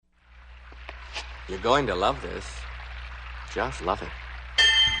You're going to love this. Just love it.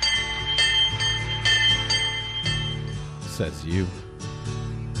 Says you.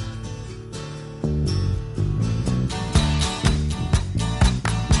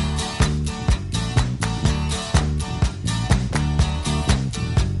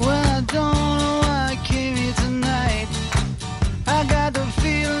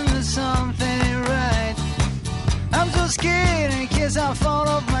 I fall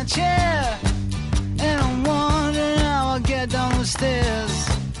off my chair, and I'm wondering how I'll get down the stairs.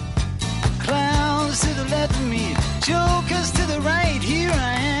 Clowns to the left of me, jokers to the right. Here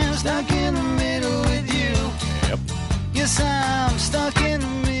I am, stuck in the middle with you. Yep. Yes, I'm stuck in the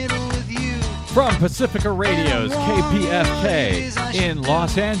middle with you. From Pacifica Radio's KPFK in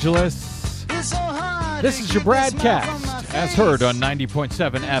Los Angeles, this is your BradCast, as heard on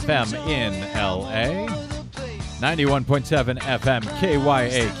 90.7 FM in LA. 91.7 FM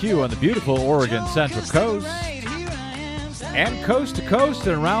KYAQ on the beautiful Oregon Central Coast, and coast to coast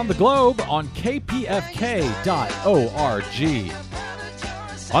and around the globe on kpfk.org,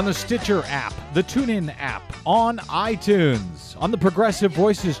 on the Stitcher app, the TuneIn app, on iTunes, on the Progressive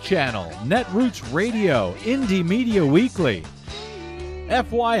Voices channel, Netroots Radio, Indie Media Weekly,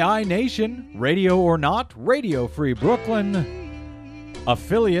 FYI Nation, Radio or Not, Radio Free Brooklyn,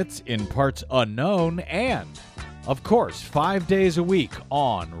 affiliates in parts unknown, and of course, 5 days a week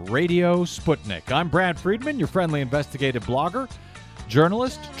on Radio Sputnik. I'm Brad Friedman, your friendly investigative blogger,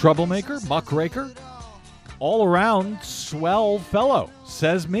 journalist, troublemaker, muckraker, all-around swell fellow,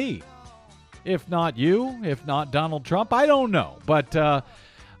 says me. If not you, if not Donald Trump, I don't know. But I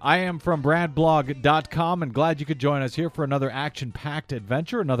am from bradblog.com and glad you could join us here for another action-packed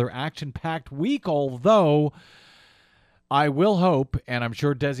adventure, another action-packed week, although I will hope, and I'm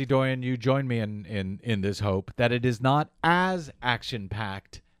sure Desi Doyen, you join me in this hope, that it is not as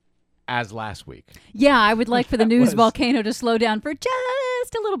action-packed as last week. Yeah, I would like for the news volcano to slow down for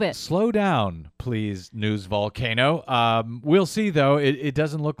just a little bit. Slow down, please, news volcano. We'll see, though. It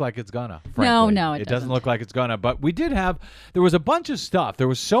doesn't look like it's gonna, frankly. No, it doesn't look like it's gonna. But there was a bunch of stuff. There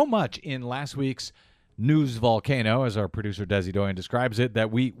was so much in last week's news volcano, as our producer Desi Doyen describes it, that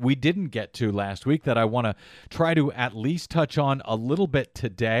we didn't get to last week that I want to try to at least touch on a little bit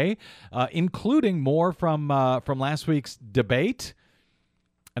today, including more from last week's debate.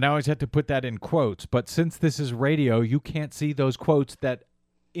 And I always have to put that in quotes, but since this is radio, you can't see those quotes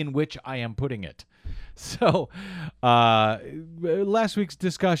in which I am putting it. So last week's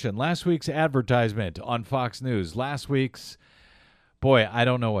discussion, last week's advertisement on Fox News, last week's boy, I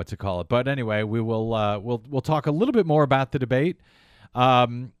don't know what to call it, but anyway, we'll talk a little bit more about the debate.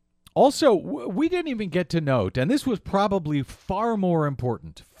 Also, we didn't even get to note, and this was probably far more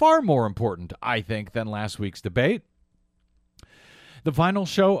important, I think, than last week's debate. The final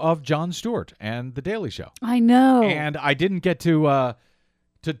show of Jon Stewart and The Daily Show. I know, and I didn't get to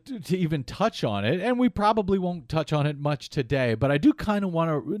even touch on it, and we probably won't touch on it much today. But I do kind of want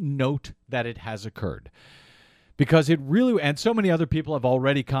to note that it has occurred. Because it really, and so many other people have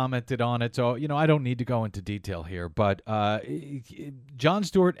already commented on it, so, I don't need to go into detail here. But Jon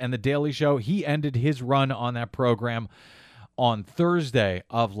Stewart and The Daily Show, he ended his run on that program on Thursday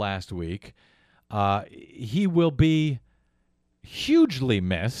of last week. He will be hugely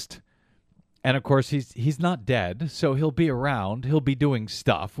missed. And, of course, he's not dead, so he'll be around. He'll be doing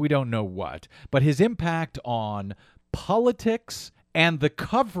stuff. We don't know what. But his impact on politics and the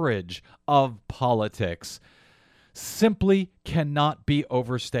coverage of politics simply cannot be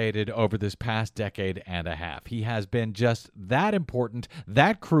overstated over this past decade and a half. He has been just that important,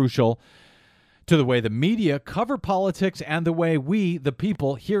 that crucial to the way the media cover politics and the way we, the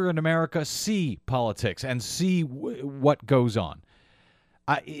people here in America, see politics and see what goes on.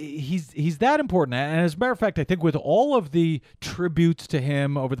 He's that important. And as a matter of fact, I think with all of the tributes to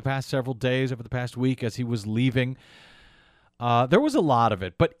him over the past several days, over the past week as he was leaving, there was a lot of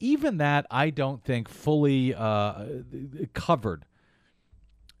it, but even that I don't think fully covered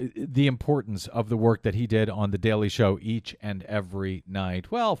the importance of the work that he did on The Daily Show each and every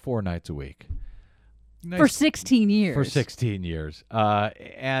night. Well, 4 nights a week. Nice. For 16 years. For 16 years.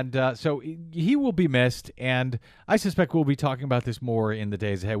 So he will be missed, and I suspect we'll be talking about this more in the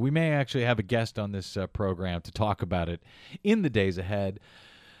days ahead. We may actually have a guest on this program to talk about it in the days ahead.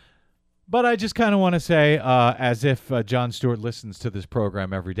 But I just kind of want to say, as if Jon Stewart listens to this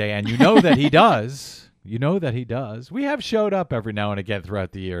program every day, and you know that he does. You know that he does. We have showed up every now and again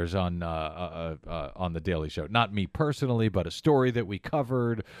throughout the years on The Daily Show. Not me personally, but a story that we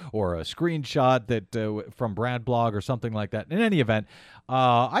covered or a screenshot that from Brad Blog or something like that. In any event,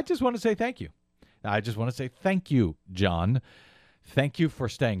 I just want to say thank you. I just want to say thank you, John. Thank you for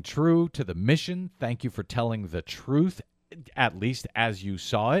staying true to the mission. Thank you for telling the truth, at least as you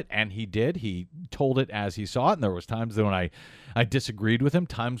saw it. And he did. He told it as he saw it. And there was times when I disagreed with him,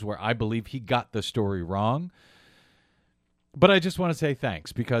 times where I believe he got the story wrong. But I just want to say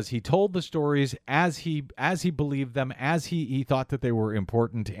thanks, because he told the stories as he believed them, as he thought that they were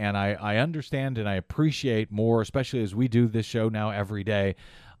important. And I understand and I appreciate more, especially as we do this show now every day,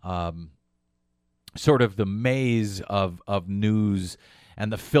 sort of the maze of news and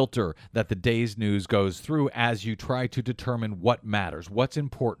the filter that the day's news goes through as you try to determine what matters, what's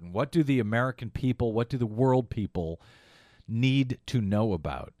important, what do the American people, what do the world people need to know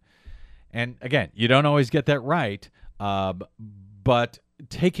about. And again, you don't always get that right, but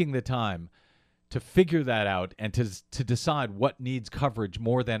taking the time to figure that out and to decide what needs coverage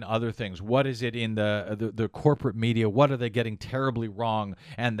more than other things. What is it in the corporate media? What are they getting terribly wrong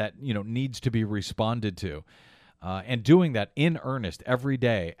and that needs to be responded to? And doing that in earnest every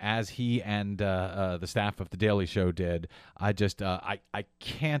day, as he and the staff of The Daily Show did, I just I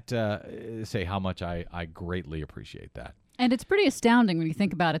can't say how much I greatly appreciate that. And it's pretty astounding when you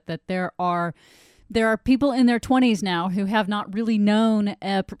think about it that there are people in their 20s now who have not really known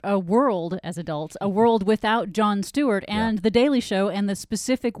a world as adults, a world without Jon Stewart and The Daily Show, and the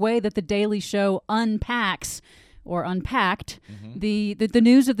specific way that The Daily Show unpacks or unpacked the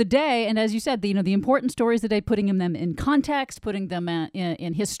news of the day. And as you said, the important stories of the day, putting them in context, putting them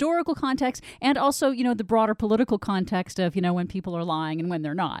in historical context, and also, the broader political context of, when people are lying and when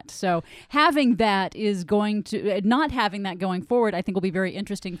they're not. So having that is going to, not having that going forward, I think will be very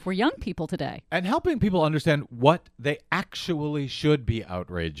interesting for young people today. And helping people understand what they actually should be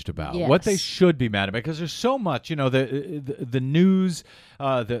outraged about, yes. What they should be mad about, because there's so much, the news,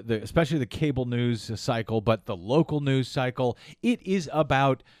 especially the cable news cycle, but the local news cycle, it is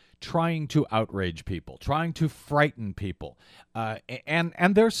about trying to outrage people, trying to frighten people, and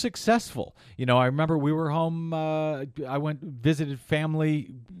they're successful. I remember we were home. I visited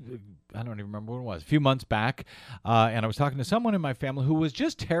family. I don't even remember when it was, a few months back, and I was talking to someone in my family who was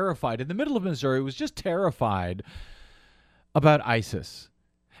just terrified in the middle of Missouri. Was just terrified about ISIS.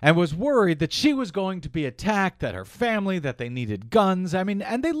 And was worried that she was going to be attacked, that her family, that they needed guns. I mean,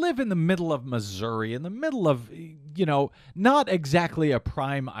 and they live in the middle of Missouri, in the middle of, not exactly a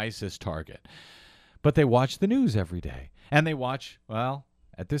prime ISIS target. But they watch the news every day. And they watch,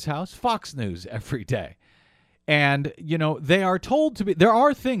 at this house, Fox News every day. And, they are told there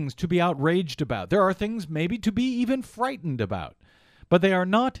are things to be outraged about. There are things maybe to be even frightened about. But they are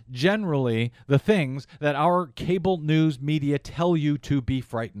not generally the things that our cable news media tell you to be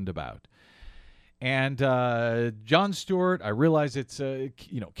frightened about. And Jon Stewart, I realize it's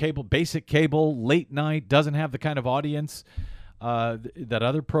cable, basic cable, late night, doesn't have the kind of audience that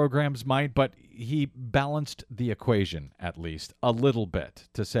other programs might, but he balanced the equation at least a little bit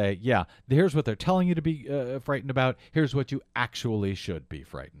to say, yeah, here's what they're telling you to be frightened about. Here's what you actually should be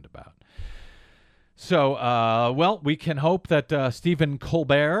frightened about. So, we can hope that Stephen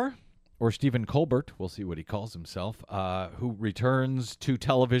Colbert, or Stephen Colbert, we'll see what he calls himself, who returns to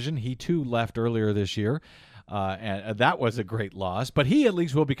television. He, too, left earlier this year, and that was a great loss. But he, at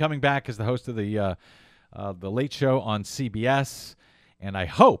least, will be coming back as the host of the Late Show on CBS, and I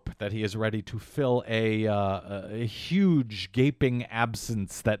hope that he is ready to fill a huge, gaping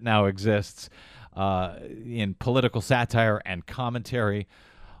absence that now exists in political satire and commentary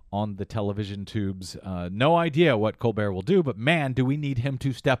on the television tubes. No idea what Colbert will do, but man, do we need him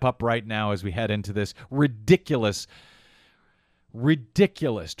to step up right now as we head into this ridiculous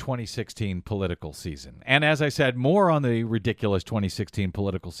 2016 political season. And as I said, more on the ridiculous 2016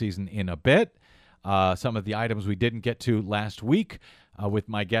 political season in a bit. Some of the items we didn't get to last week with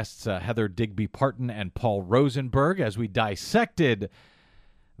my guests Heather Digby Parton and Paul Rosenberg as we dissected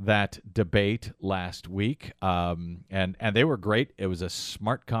that debate last week, and they were great. It was a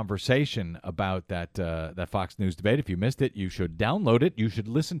smart conversation about that Fox News debate. If you missed it, you should download it. You should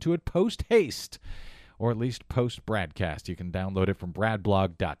listen to it post-haste, or at least post-BradCast. You can download it from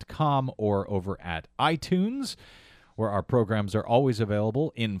bradblog.com or over at iTunes, where our programs are always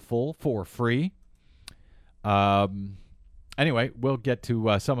available in full for free. Anyway, we'll get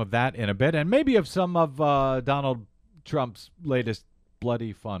to some of that in a bit, and maybe of some of Donald Trump's latest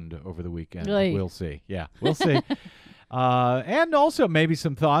bloody fund over the weekend. Really? We'll see. Yeah, we'll see. And also maybe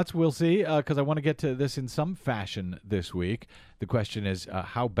some thoughts. We'll see, because I want to get to this in some fashion this week. The question is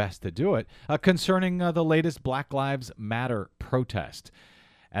how best to do it. Concerning the latest Black Lives Matter protest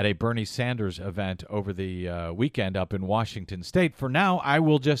at a Bernie Sanders event over the weekend up in Washington State. For now, I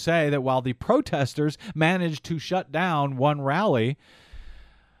will just say that while the protesters managed to shut down one rally,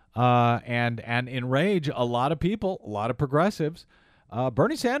 and enrage a lot of people, a lot of progressives.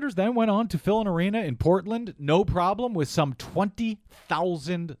 Bernie Sanders then went on to fill an arena in Portland, no problem, with some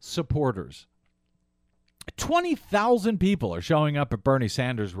 20,000 supporters. 20,000 people are showing up at Bernie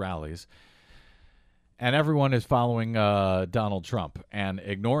Sanders rallies, and everyone is following Donald Trump and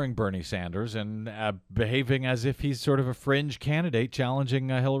ignoring Bernie Sanders and behaving as if he's sort of a fringe candidate challenging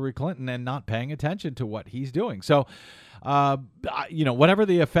Hillary Clinton and not paying attention to what he's doing. So, whatever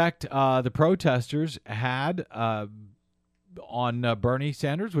the effect the protesters had on Bernie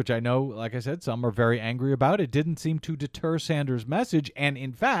Sanders, which I know, like I said, some are very angry about, it didn't seem to deter Sanders' message. And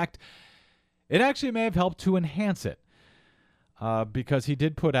in fact, it actually may have helped to enhance it. Because he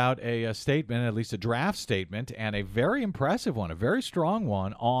did put out a statement, at least a draft statement, and a very impressive one, a very strong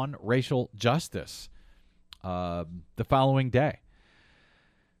one on racial justice the following day.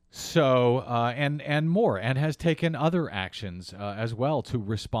 So, and more, and has taken other actions as well to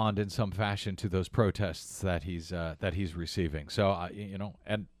respond in some fashion to those protests that he's receiving. So,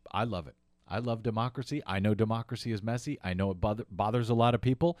 and I love it. I love democracy. I know democracy is messy. I know it bothers a lot of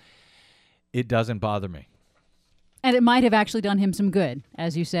people. It doesn't bother me. And it might have actually done him some good,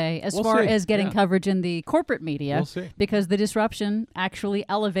 as you say, as far as getting coverage in the corporate media, because the disruption actually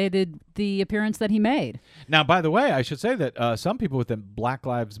elevated the appearance that he made. Now, by the way, I should say that some people within Black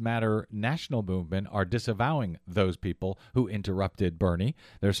Lives Matter national movement are disavowing those people who interrupted Bernie.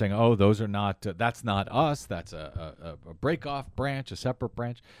 They're saying, oh, those are not, that's not us. That's a break-off branch, a separate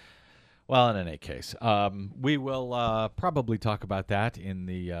branch. Well, in any case, we will probably talk about that in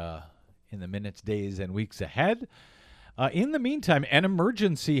the minutes, days, and weeks ahead. In the meantime, an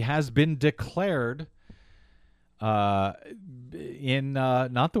emergency has been declared in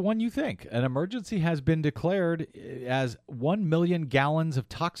not the one you think. An emergency has been declared as 1 million gallons of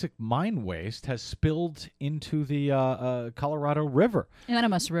toxic mine waste has spilled into the Colorado River.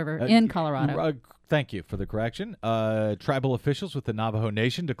 Animas River in Colorado. Thank you for the correction. Tribal officials with the Navajo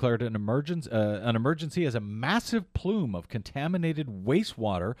Nation declared an emergency as a massive plume of contaminated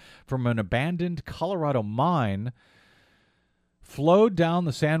wastewater from an abandoned Colorado mine flowed down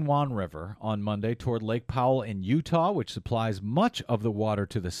the San Juan River on Monday toward Lake Powell in Utah, which supplies much of the water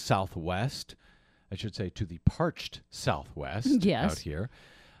to the southwest. I should say to the parched southwest out here.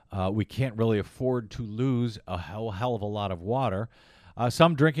 We can't really afford to lose a hell of a lot of water.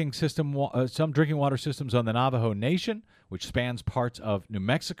 Some drinking water systems on the Navajo Nation, which spans parts of New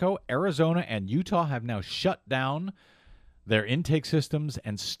Mexico, Arizona, and Utah, have now shut down their intake systems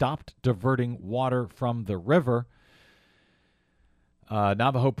and stopped diverting water from the river.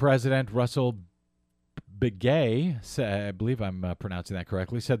 Navajo President Russell Begay, I believe I'm pronouncing that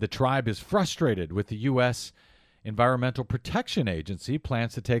correctly, said the tribe is frustrated with the U.S. Environmental Protection Agency,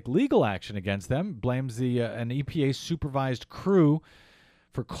 plans to take legal action against them, blames an EPA-supervised crew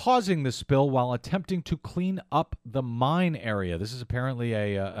for causing the spill while attempting to clean up the mine area. This is apparently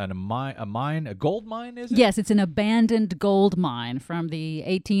a gold mine, is it? Yes, it's an abandoned gold mine from the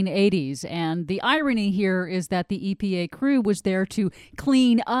 1880s. And the irony here is that the EPA crew was there to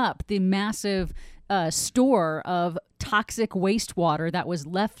clean up the massive store of toxic wastewater that was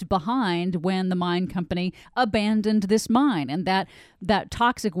left behind when the mine company abandoned this mine. And that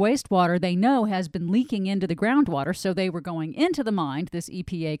toxic wastewater, they know, has been leaking into the groundwater. So they were going into the mine, this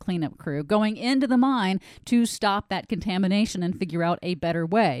EPA cleanup crew, going into the mine to stop that contamination and figure out a better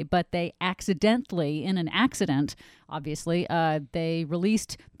way. But they accidentally, in an accident, obviously, they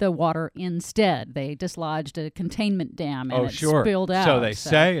released the water instead. They dislodged a containment dam and spilled out. So they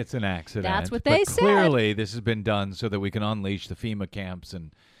say it's an accident. That's what they said. Clearly, this has been done so that we can unleash the FEMA camps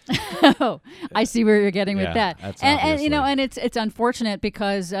and. Oh, I see where you're getting with that. And it's unfortunate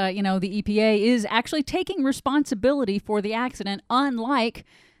because the EPA is actually taking responsibility for the accident, unlike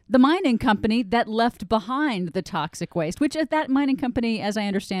the mining company that left behind the toxic waste, which that mining company, as I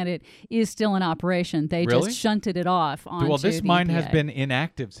understand it, is still in operation. They just shunted it off onto Well, this the mine EPA. has been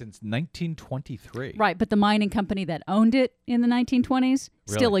inactive since 1923. Right, but the mining company that owned it in the 1920s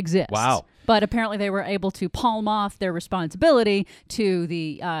still exists. Wow. But apparently they were able to palm off their responsibility to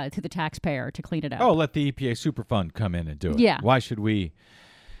the taxpayer to clean it up. Oh, let the EPA Superfund come in and do it. Yeah. Why should we?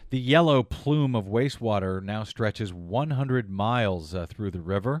 The yellow plume of wastewater now stretches 100 miles through the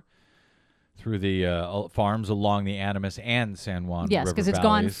river, through the farms along the Animas and San Juan River Yes, because it's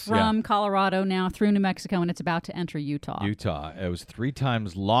gone from Colorado now through New Mexico, and it's about to enter Utah. It was 3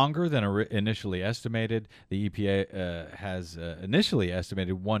 times longer than initially estimated. The EPA has initially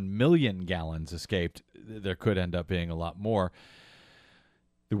estimated 1 million gallons escaped. There could end up being a lot more.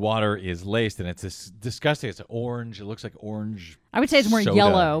 The water is laced, and it's this disgusting. It's orange. It looks like orange. I would say it's more soda.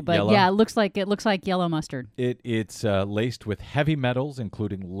 yellow, but Yellow? yeah, it looks like yellow mustard. It's laced with heavy metals,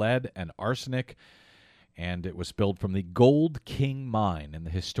 including lead and arsenic, and it was spilled from the Gold King mine in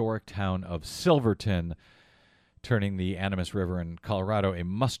the historic town of Silverton, turning the Animas River in Colorado a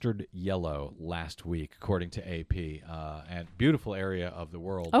mustard yellow last week, according to AP. And beautiful area of the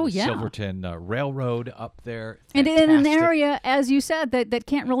world. Oh, the yeah. Silverton Railroad up there. And in an Fantastic. area, as you said, that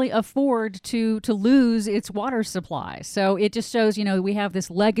can't really afford to lose its water supply. So it just shows, we have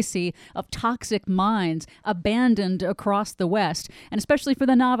this legacy of toxic mines abandoned across the West. And especially for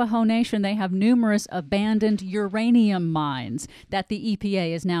the Navajo Nation, they have numerous abandoned uranium mines that the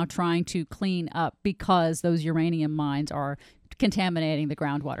EPA is now trying to clean up because those uranium mines are contaminating the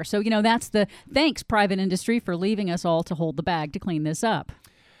groundwater. So, that's the thanks, private industry, for leaving us all to hold the bag to clean this up.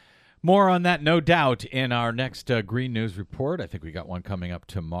 More on that, no doubt, in our next Green News Report. I think we got one coming up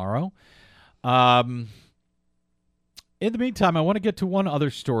tomorrow. In the meantime, I want to get to one other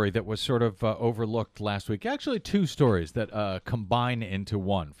story that was sort of overlooked last week. Actually, two stories that combine into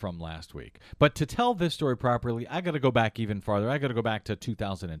one from last week. But to tell this story properly, I got to go back even farther. I got to go back to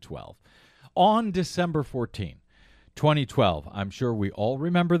 2012. On December 14, 2012, I'm sure we all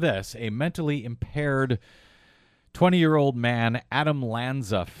remember this, a mentally impaired 20-year-old man, Adam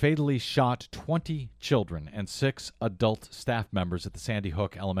Lanza, fatally shot 20 children and 6 adult staff members at the Sandy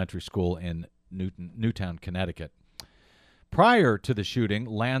Hook Elementary School in Newtown, Connecticut. Prior to the shooting,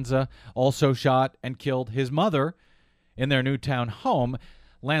 Lanza also shot and killed his mother in their Newtown home.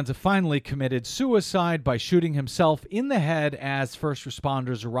 Lanza finally committed suicide by shooting himself in the head as first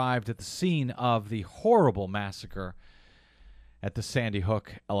responders arrived at the scene of the horrible massacre at the Sandy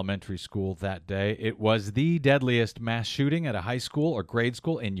Hook Elementary School that day. It was the deadliest mass shooting at a high school or grade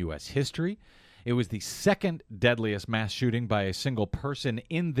school in U.S. history. It was the second deadliest mass shooting by a single person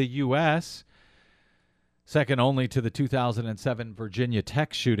in the U.S., second only to the 2007 Virginia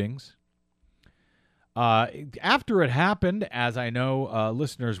Tech shootings. After it happened, as I know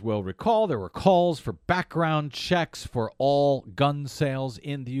listeners will recall, there were calls for background checks for all gun sales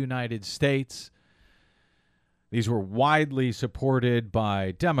in the United States. These were widely supported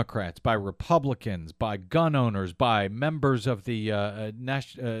by Democrats, by Republicans, by gun owners, by members of the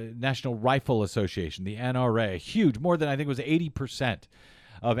National Rifle Association, the NRA. Huge, more than I think it was 80%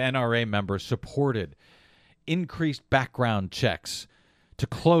 of NRA members supported increased background checks to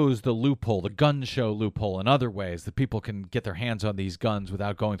close the loophole, the gun show loophole, and other ways that people can get their hands on these guns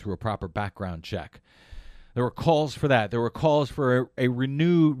without going through a proper background check. There were calls for that. There were calls for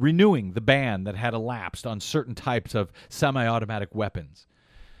renewing the ban that had elapsed on certain types of semi-automatic weapons.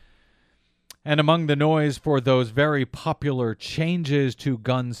 And among the noise for those very popular changes to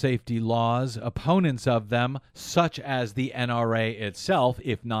gun safety laws, opponents of them, such as the NRA itself,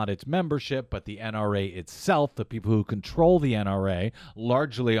 if not its membership, but the NRA itself, the people who control the NRA,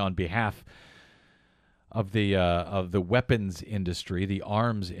 largely on behalf of the weapons industry, the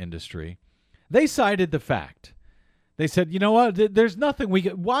arms industry, they cited the fact. They said, you know what, there's nothing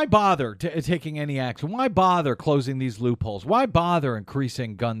why bother taking any action? Why bother closing these loopholes? Why bother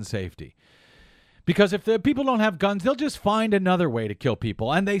increasing gun safety? Because if the people don't have guns, they'll just find another way to kill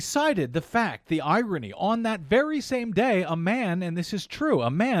people. And they cited the fact, the irony, on that very same day, a man, and this is true,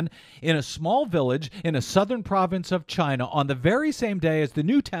 a man in a small village in a southern province of China, on the very same day as the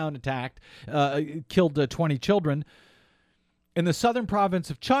Newtown attack killed 20 children, in the southern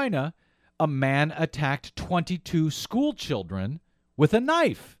province of China, a man attacked 22 school children with a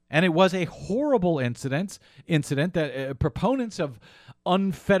knife. And it was a horrible incident that proponents of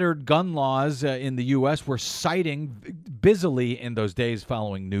unfettered gun laws in the U.S. were citing busily in those days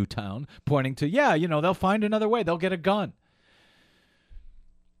following Newtown, pointing to, they'll find another way. They'll get a gun.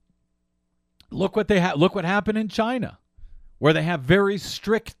 Look what happened in China, where they have very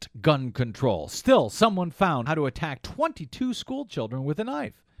strict gun control. Still, someone found how to attack 22 school children with a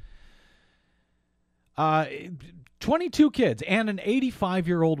knife. 22 kids and an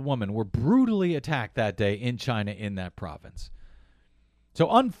 85-year-old woman were brutally attacked that day in China in that province. So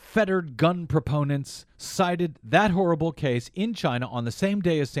unfettered gun proponents cited that horrible case in China on the same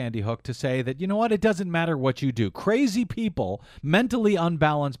day as Sandy Hook to say that, you know what, it doesn't matter what you do. Crazy people, mentally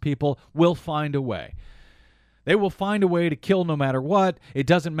unbalanced people will find a way. They will find a way to kill no matter what. It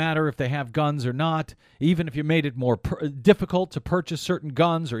doesn't matter if they have guns or not. Even if you made it more difficult to purchase certain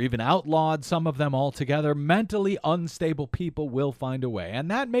guns or even outlawed some of them altogether, mentally unstable people will find a way.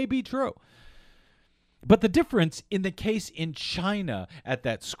 And that may be true. But the difference in the case in China at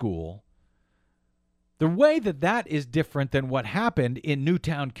that school, the way that is different than what happened in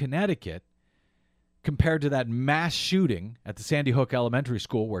Newtown, Connecticut, compared to that mass shooting at the Sandy Hook Elementary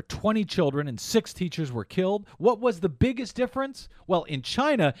School where 20 children and 6 teachers were killed. What was the biggest difference? Well, in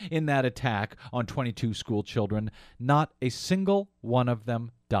China, in that attack on 22 school children, not a single one of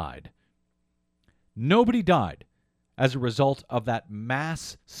them died. Nobody died as a result of that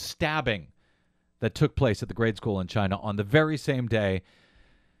mass stabbing that took place at the grade school in China on the very same day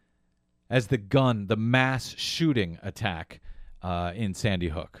as the mass shooting attack in Sandy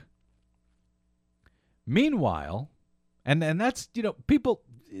Hook. Meanwhile, and that's, people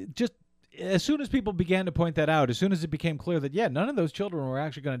just, as soon as people began to point that out, as soon as it became clear that, none of those children were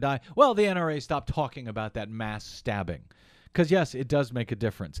actually going to die, well, the NRA stopped talking about that mass stabbing. Because, yes, it does make a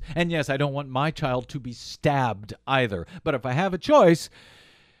difference. And, yes, I don't want my child to be stabbed either. But if I have a choice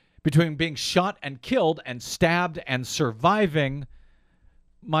between being shot and killed and stabbed and surviving,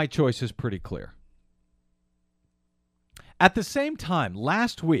 my choice is pretty clear. At the same time,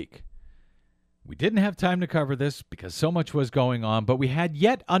 last week, we didn't have time to cover this because so much was going on, but we had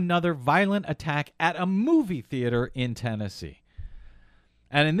yet another violent attack at a movie theater in Tennessee.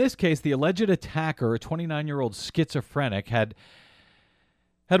 And in this case, the alleged attacker, a 29-year-old schizophrenic, had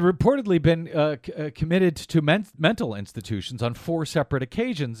reportedly been committed to mental institutions on 4 separate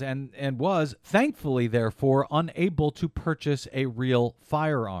occasions and was, thankfully, therefore, unable to purchase a real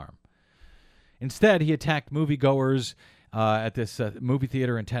firearm. Instead, he attacked moviegoers at this movie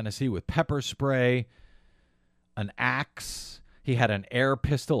theater in Tennessee with pepper spray, an axe. He had an air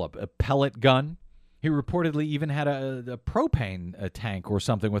pistol, a pellet gun. He reportedly even had a propane tank or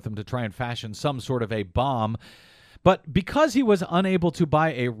something with him to try and fashion some sort of a bomb. But because he was unable to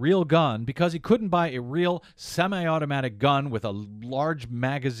buy a real gun, because he couldn't buy a real semi-automatic gun with a large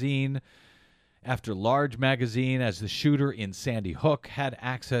magazine after large magazine, as the shooter in Sandy Hook had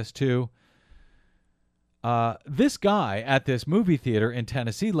access to, this guy at this movie theater in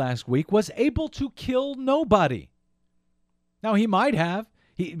Tennessee last week was able to kill nobody. Now, he might have.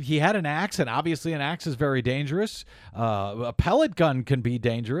 He had an axe, and obviously an axe is very dangerous. A pellet gun can be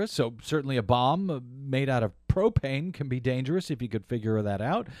dangerous, so certainly a bomb made out of propane can be dangerous if you could figure that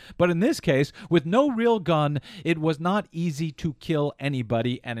out. But in this case, with no real gun, it was not easy to kill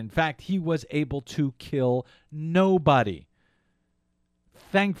anybody, and in fact, he was able to kill nobody.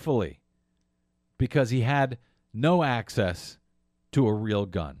 Thankfully, because he had no access to a real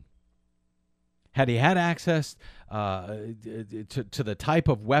gun. Had he had access to the type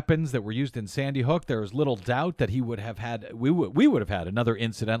of weapons that were used in Sandy Hook, there is little doubt that we would have had another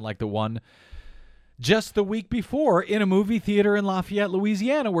incident like the one just the week before in a movie theater in Lafayette,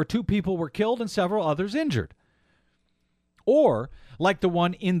 Louisiana, where 2 people were killed and several others injured. Or like the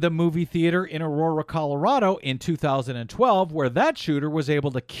one in the movie theater in Aurora, Colorado in 2012, where that shooter was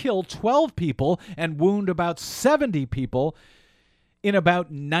able to kill 12 people and wound about 70 people in about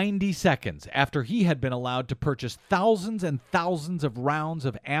 90 seconds after he had been allowed to purchase thousands and thousands of rounds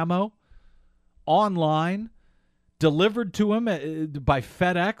of ammo online, delivered to him by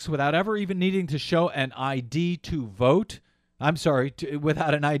FedEx without ever even needing to show an ID to vote. I'm sorry,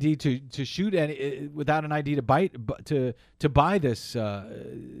 without an ID to shoot and without an ID to buy this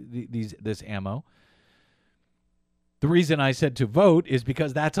this ammo. The reason I said to vote is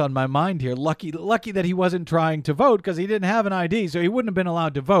because that's on my mind here. Lucky that he wasn't trying to vote because he didn't have an ID, so he wouldn't have been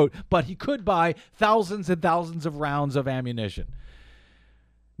allowed to vote, but he could buy thousands and thousands of rounds of ammunition.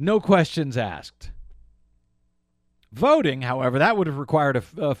 No questions asked. Voting, however, that would have required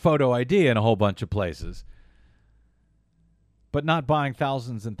a photo ID in a whole bunch of places. But not buying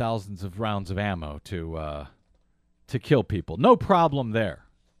thousands and thousands of rounds of ammo to kill people. No problem there.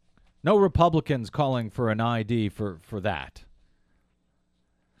 No Republicans calling for an ID for that.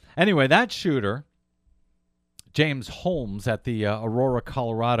 Anyway, that shooter, James Holmes at the Aurora,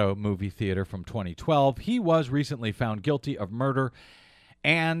 Colorado movie theater from 2012, he was recently found guilty of murder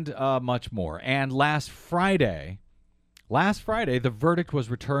and much more. And last Friday, the verdict was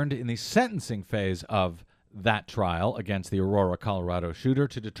returned in the sentencing phase of that trial against the Aurora, Colorado shooter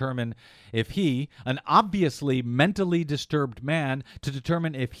to determine if he, an obviously mentally disturbed man, to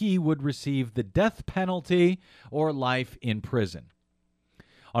determine if he would receive the death penalty or life in prison.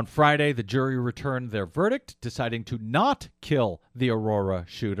 On Friday, the jury returned their verdict, deciding to not kill the Aurora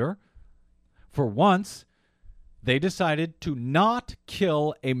shooter. For once, they decided to not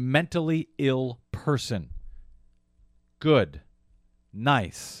kill a mentally ill person. Good.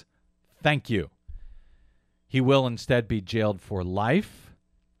 Nice. Thank you. He will instead be jailed for life.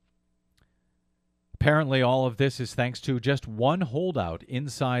 Apparently, all of this is thanks to just one holdout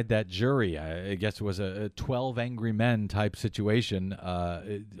inside that jury. I guess it was a 12 angry men type situation,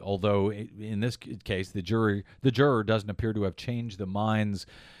 although in this case, the juror doesn't appear to have changed the minds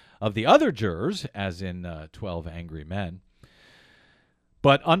of the other jurors, as in 12 Angry Men.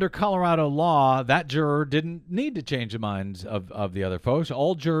 But under Colorado law, that juror didn't need to change the minds of the other folks.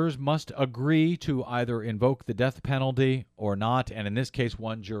 All jurors must agree to either invoke the death penalty or not, and in this case,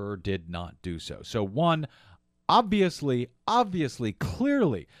 one juror did not do so. So one obviously,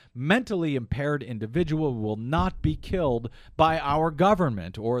 clearly mentally impaired individual will not be killed by our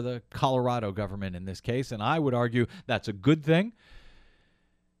government, or the Colorado government in this case, and I would argue that's a good thing.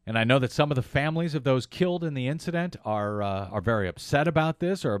 And I know that some of the families of those killed in the incident are very upset about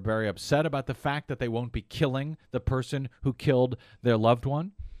this, or are very upset about the fact that they won't be killing the person who killed their loved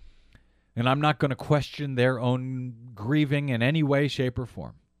one. And I'm not going to question their own grieving in any way, shape, or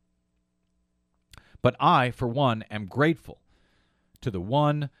form. But I, for one, am grateful to the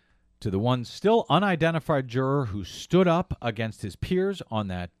one still unidentified juror who stood up against his peers on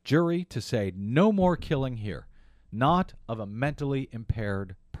that jury to say no more killing here, not of a mentally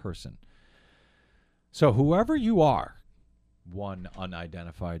impaired person. So whoever you are, one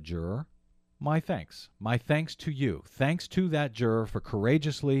unidentified juror, my thanks. My thanks to you. Thanks to that juror for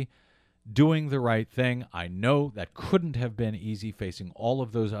courageously doing the right thing. I know that couldn't have been easy facing all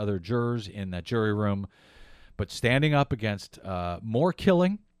of those other jurors in that jury room, but standing up against more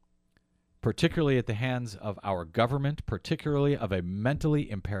killing, particularly at the hands of our government, particularly of a mentally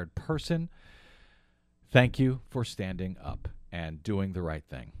impaired person, thank you for standing up and doing the right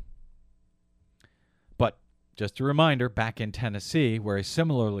thing. But just a reminder, back in Tennessee, where a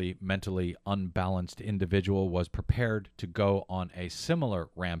similarly mentally unbalanced individual was prepared to go on a similar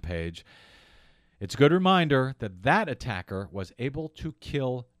rampage, it's a good reminder that that attacker was able to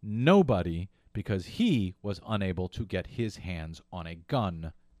kill nobody because he was unable to get his hands on a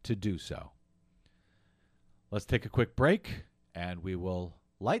gun to do so. Let's take a quick break, and we will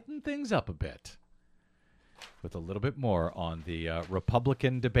lighten things up a bit with a little bit more on the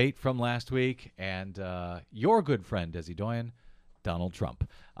Republican debate from last week and your good friend, Desi Doyen, Donald Trump.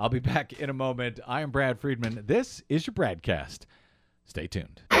 I'll be back in a moment. I am Brad Friedman. This is your BradCast. Stay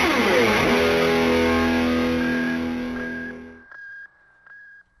tuned.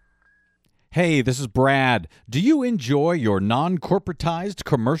 Hey, this is Brad. Do you enjoy your non-corporatized,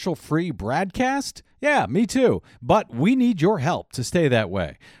 commercial-free BradCast? Yeah, me too. But we need your help to stay that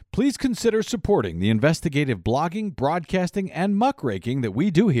way. Please consider supporting the investigative blogging, broadcasting, and muckraking that we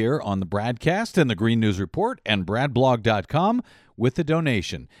do here on the BradCast and the Green News Report and bradblog.com with a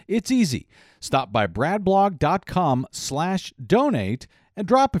donation. It's easy. Stop by bradblog.com/donate and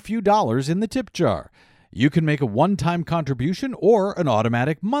drop a few dollars in the tip jar. You can make a one-time contribution or an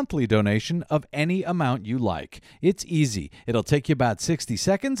automatic monthly donation of any amount you like. It's easy. It'll take you about 60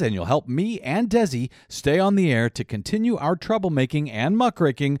 seconds, and you'll help me and Desi stay on the air to continue our troublemaking and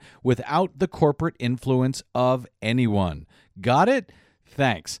muckraking without the corporate influence of anyone. Got it?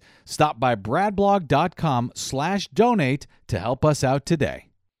 Thanks. Stop by bradblog.com/donate to help us out today.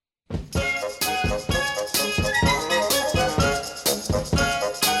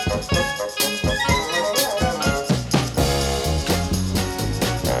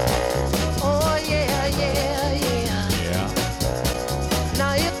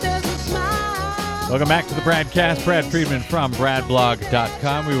 Welcome back to the BradCast. Brad Friedman from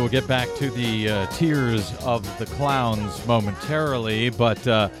bradblog.com. We will get back to the tears of the clowns momentarily, but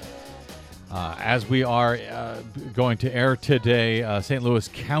as we are going to air today, St. Louis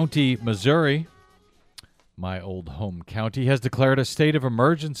County, Missouri, my old home county, has declared a state of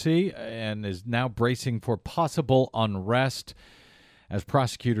emergency and is now bracing for possible unrest as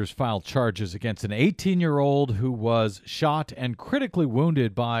prosecutors filed charges against an 18-year-old who was shot and critically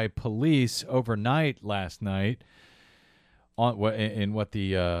wounded by police overnight last night in what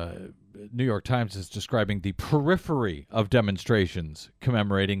the New York Times is describing the periphery of demonstrations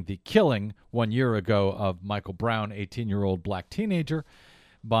commemorating the killing 1 year ago of Michael Brown, 18-year-old black teenager,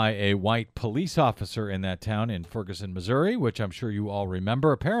 by a white police officer in that town in Ferguson, Missouri, which I'm sure you all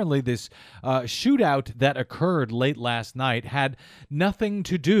remember. Apparently, this shootout that occurred late last night had nothing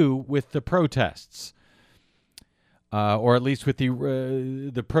to do with the protests, or at least with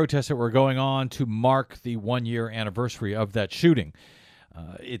the protests that were going on to mark the 1 year anniversary of that shooting.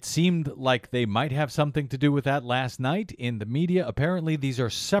 It seemed like they might have something to do with that last night in the media. Apparently, these are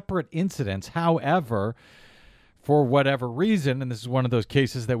separate incidents. However, for whatever reason, and this is one of those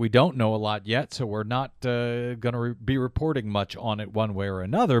cases that we don't know a lot yet, so we're not going to be reporting much on it one way or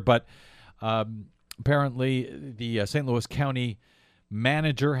another, but apparently the St. Louis County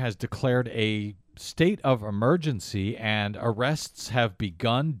manager has declared a state of emergency, and arrests have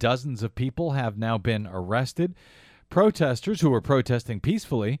begun. Dozens of people have now been arrested. Protesters who were protesting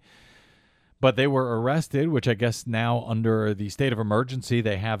peacefully, But they were arrested, which I guess now under the state of emergency,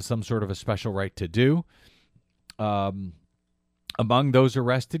 they have some sort of a special right to do. Among those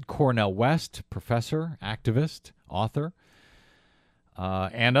arrested, Cornel West, professor, activist, author,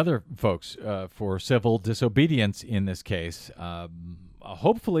 and other folks for civil disobedience in this case.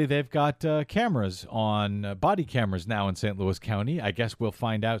 Hopefully they've got cameras on, body cameras now in St. Louis County. I guess we'll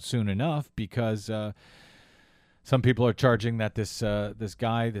find out soon enough because some people are charging that this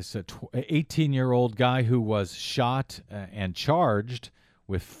guy, this 18-year-old guy who was shot and charged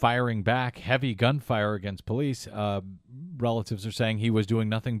with firing back heavy gunfire against police, relatives are saying he was doing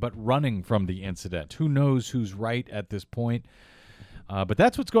nothing but running from the incident. Who knows who's right at this point? But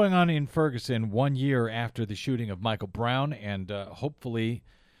that's what's going on in Ferguson 1 year after the shooting of Michael Brown, and hopefully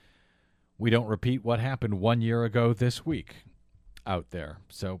we don't repeat what happened 1 year ago this week out there.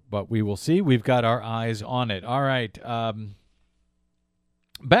 So, but we will see. We've got our eyes on it. All right.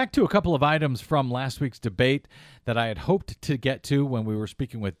 Back to a couple of items from last week's debate that I had hoped to get to when we were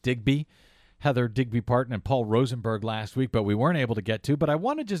speaking with Heather Digby Parton and Paul Rosenberg last week, but we weren't able to get to. But I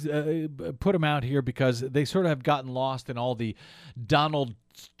want to just put them out here because they sort of have gotten lost in all the Donald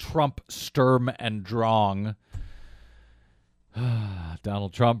Trump Sturm and Drang.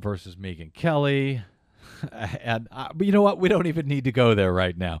 Donald Trump versus Megyn Kelly. And but you know what? We don't even need to go there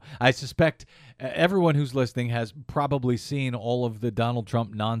right now. I suspect everyone who's listening has probably seen all of the Donald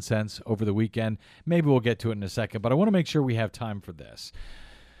Trump nonsense over the weekend. Maybe we'll get to it in a second, but I want to make sure we have time for this.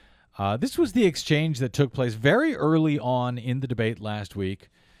 This was the exchange that took place very early on in the debate last week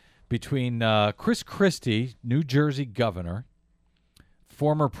between Chris Christie, New Jersey governor,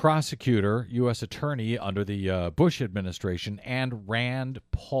 former prosecutor, U.S. attorney under the Bush administration, and Rand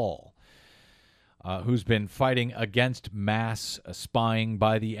Paul, who's been fighting against mass spying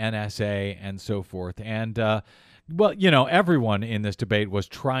by the NSA and so forth. And, well, you know, everyone in this debate was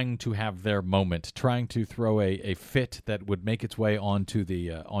trying to have their moment, trying to throw a fit that would make its way onto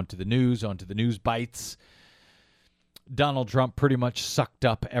the news bites. Donald Trump pretty much sucked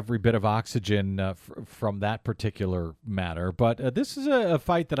up every bit of oxygen from that particular matter. But this is a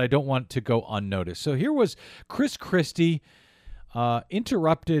fight that I don't want to go unnoticed. So here was Chris Christie,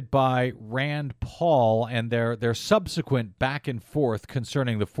 interrupted by Rand Paul and their subsequent back and forth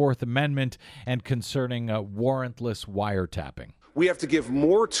concerning the Fourth Amendment and concerning warrantless wiretapping. We have to give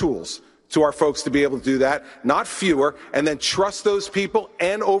more tools to our folks to be able to do that, not fewer, and then trust those people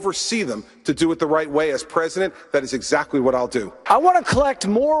and oversee them to do it the right way. As president, that is exactly what I'll do. I want to collect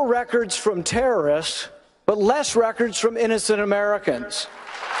more records from terrorists, but less records from innocent Americans.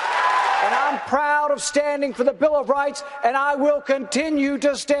 And I'm proud of standing for the Bill of Rights, and I will continue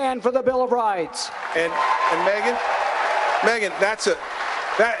to stand for the Bill of Rights. And Megan, that's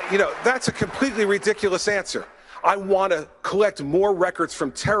a completely ridiculous answer. I want to collect more records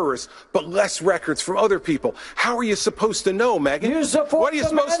from terrorists, but less records from other people. How are you supposed to know, Megan? Use the Fourth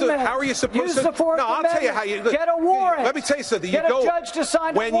Amendment. How are you supposed Use to? the Fourth No, I'll Amendment. tell you how you get a warrant. Let me tell you something. Get a judge to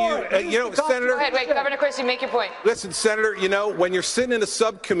sign a warrant. Senator. Go ahead, wait, Governor Christie, make your point. Listen, Senator, when you're sitting in a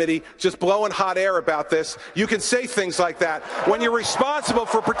subcommittee just blowing hot air about this, you can say things like that. When you're responsible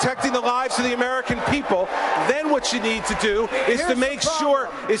for protecting the lives of the American people, then what you need to do is to make sure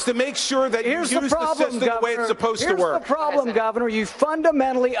that you use the system the way it's supposed to work. Here's the problem, Governor. You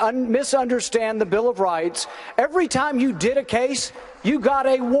fundamentally misunderstand the Bill of Rights. Every time you did a case, you got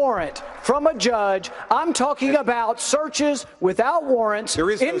a warrant from a judge. I'm talking about searches without warrants,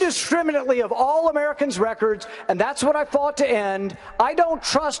 indiscriminately of all Americans' records, and that's what I fought to end. I don't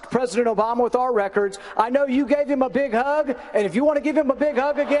trust President Obama with our records. I know you gave him a big hug, and if you want to give him a big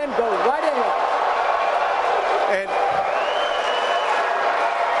hug again, go right ahead.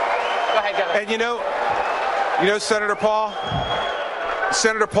 Go ahead, Governor. And Senator Paul,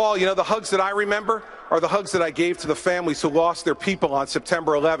 the hugs that I remember are the hugs that I gave to the families who lost their people on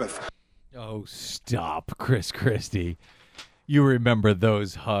September 11th. Oh, stop, Chris Christie. You remember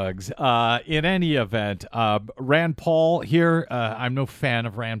those hugs. In any event, Rand Paul here, I'm no fan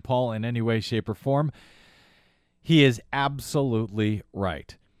of Rand Paul in any way, shape, or form. He is absolutely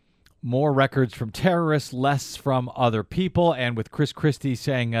right. More records from terrorists, less from other people, and with Chris Christie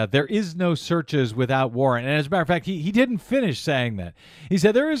saying there is no searches without warrant. And as a matter of fact, he didn't finish saying that. He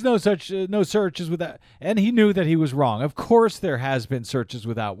said there is no searches without, and he knew that he was wrong. Of course there has been searches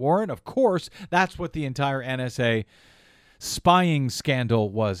without warrant. Of course, that's what the entire NSA spying scandal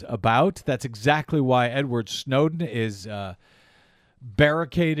was about. That's exactly why Edward Snowden is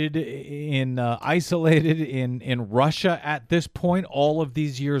barricaded isolated in Russia at this point, all of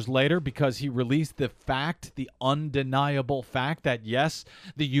these years later, because he released the undeniable fact that, yes,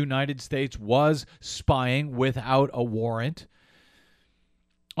 the United States was spying without a warrant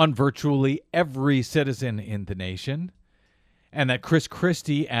on virtually every citizen in the nation, and that Chris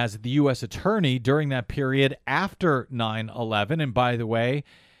Christie, as the U.S. attorney during that period after 9/11, and by the way,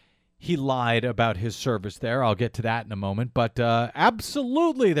 he lied about his service there. I'll get to that in a moment. But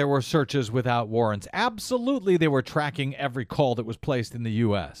absolutely there were searches without warrants. Absolutely they were tracking every call that was placed in the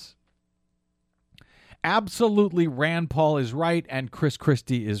U.S. Absolutely Rand Paul is right and Chris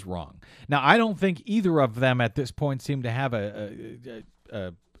Christie is wrong. Now, I don't think either of them at this point seem to have a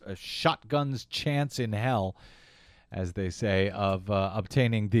shotgun's chance in hell, as they say, of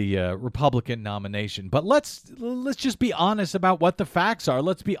obtaining the Republican nomination. But let's just be honest about what the facts are.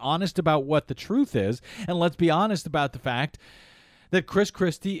 Let's be honest about what the truth is, and let's be honest about the fact that Chris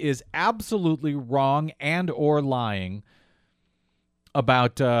Christie is absolutely wrong and or lying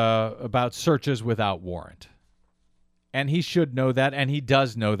about searches without warrant. And he should know that, and he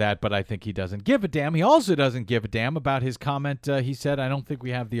does know that, but I think he doesn't give a damn. He also doesn't give a damn about his comment. He said, I don't think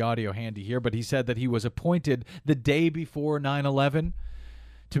we have the audio handy here, but he said that he was appointed the day before 9/11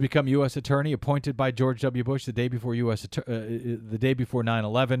 to become U.S. attorney, appointed by George W. Bush the day before the day before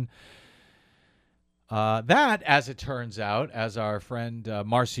 9/11. That, as it turns out, as our friend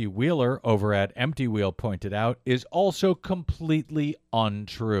Marcy Wheeler over at Empty Wheel pointed out, is also completely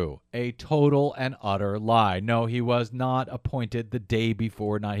untrue. A total and utter lie. No, he was not appointed the day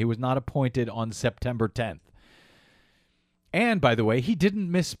before 9. He was not appointed on September 10th. And, by the way, he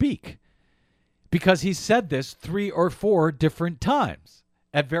didn't misspeak, because he said this 3 or 4 different times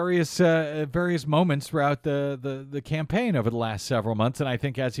at various moments throughout the campaign over the last several months, and I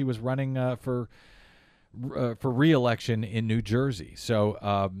think as he was running for re-election in New Jersey.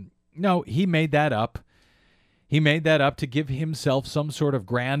 So, no, he made that up. He made that up to give himself some sort of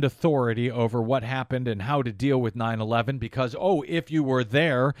grand authority over what happened and how to deal with 9/11 because, if you were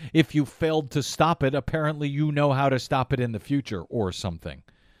there, if you failed to stop it, apparently you know how to stop it in the future or something.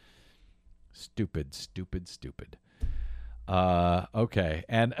 Stupid. Okay.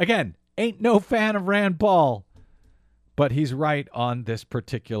 And again, ain't no fan of Rand Paul, but he's right on this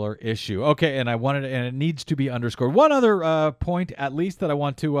particular issue. Okay, and it needs to be underscored. One other point, at least, that I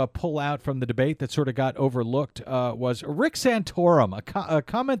want to pull out from the debate that sort of got overlooked was Rick Santorum, a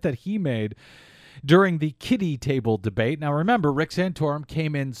comment that he made during the kiddie table debate. Now, remember, Rick Santorum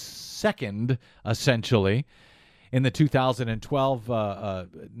came in second, essentially, in the 2012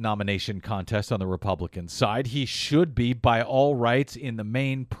 nomination contest on the Republican side. He should be, by all rights, in the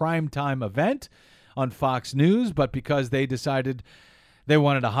main primetime event on Fox News, but because they decided they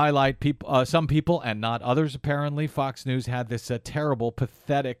wanted to highlight some people and not others, apparently, Fox News had this terrible,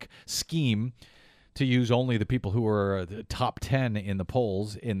 pathetic scheme to use only the people who were the top 10 in the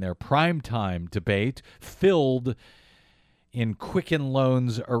polls in their primetime debate, filled in Quicken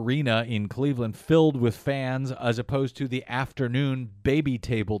Loans Arena in Cleveland, filled with fans, as opposed to the afternoon baby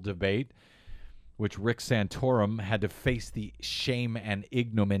table debate, which Rick Santorum had to face the shame and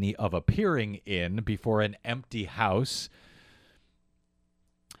ignominy of appearing in before an empty house.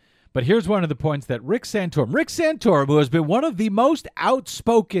 But here's one of the points that Rick Santorum, who has been one of the most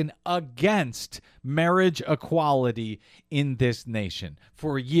outspoken against marriage equality in this nation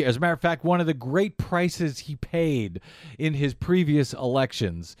for years. As a matter of fact, one of the great prices he paid in his previous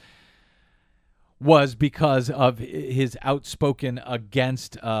elections was because of his outspoken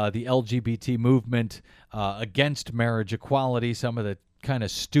against the LGBT movement, against marriage equality, some of the kind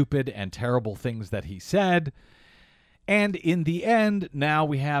of stupid and terrible things that he said. And in the end, now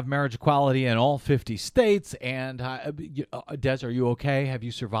we have marriage equality in all 50 states. And Des, are you okay? Have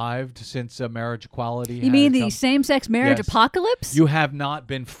you survived since marriage equality? You mean the same-sex marriage apocalypse? You have not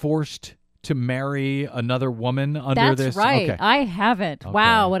been forced to marry another woman under this? That's right. Okay. I haven't. Okay.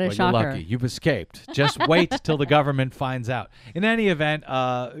 Wow, what a shocker. You're lucky. You've escaped. Just wait till the government finds out. In any event,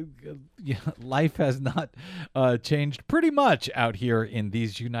 life has not changed pretty much out here in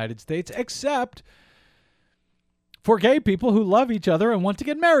these United States, except for gay people who love each other and want to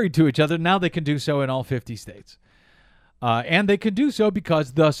get married to each other. Now they can do so in all 50 states. And they can do so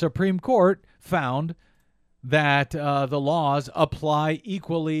because the Supreme Court found that the laws apply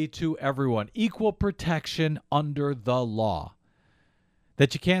equally to everyone. Equal protection under the law.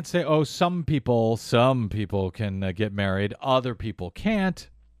 That you can't say, some people can get married, other people can't.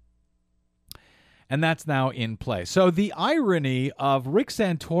 And that's now in place. So the irony of Rick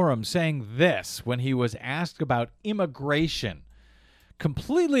Santorum saying this when he was asked about immigration,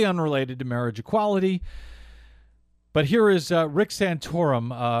 completely unrelated to marriage equality. But here is Rick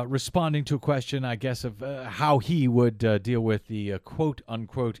Santorum responding to a question, I guess, of how he would deal with the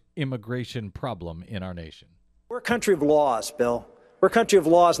quote-unquote immigration problem in our nation. We're a country of laws, Bill. We're a country of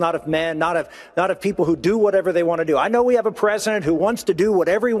laws, not of men, not of people who do whatever they want to do. I know we have a president who wants to do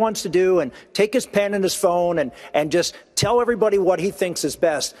whatever he wants to do and take his pen and his phone and just tell everybody what he thinks is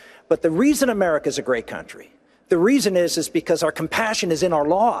best. But the reason America is a great country, the reason is because our compassion is in our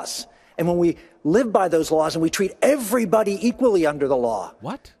laws. And when we live by those laws and we treat everybody equally under the law,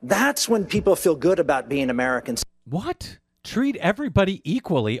 what? That's when people feel good about being Americans. What? Treat everybody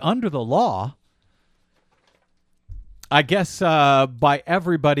equally under the law? I guess by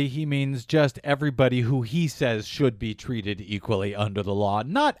everybody, he means just everybody who he says should be treated equally under the law.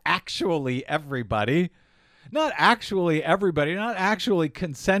 Not actually everybody. Not actually everybody. Not actually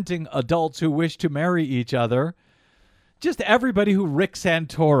consenting adults who wish to marry each other. Just everybody who Rick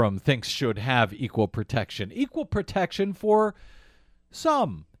Santorum thinks should have equal protection. Equal protection for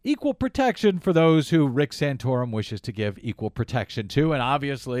some. Equal protection for those who Rick Santorum wishes to give equal protection to. And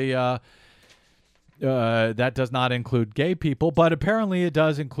obviously, that does not include gay people, but apparently it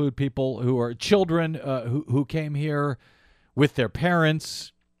does include people who are children who came here with their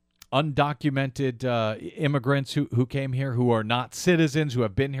parents, undocumented immigrants who came here, who are not citizens, who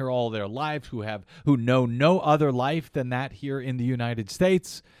have been here all their lives, who know no other life than that here in the United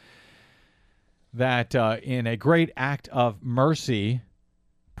States, that in a great act of mercy,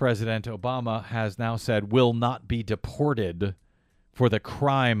 President Obama has now said will not be deported for the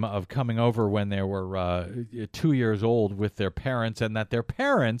crime of coming over when they were 2 years old with their parents, and that their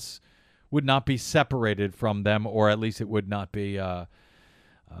parents would not be separated from them, or at least it would not be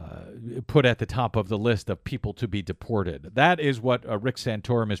put at the top of the list of people to be deported. That is what Rick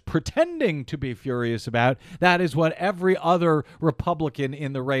Santorum is pretending to be furious about. That is what every other Republican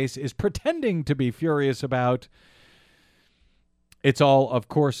in the race is pretending to be furious about. It's all, of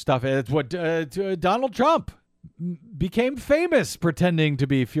course, stuff. It's what Donald Trump became famous pretending to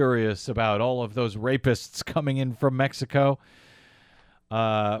be furious about, all of those rapists coming in from Mexico.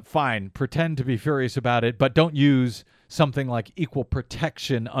 Fine, pretend to be furious about it, but don't use something like equal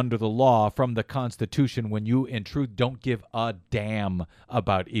protection under the law from the Constitution when you, in truth, don't give a damn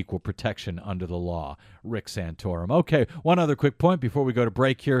about equal protection under the law. Rick Santorum. Okay, one other quick point before we go to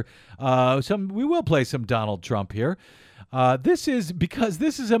break here. We will play some Donald Trump here. This is because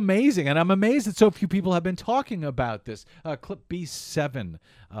this is amazing, and I'm amazed that so few people have been talking about this. Clip B7,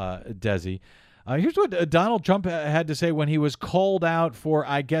 Desi. Here's what Donald Trump had to say when he was called out for,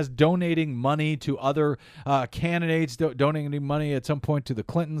 I guess, donating money to other candidates, donating money at some point to the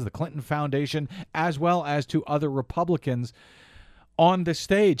Clintons, the Clinton Foundation, as well as to other Republicans on the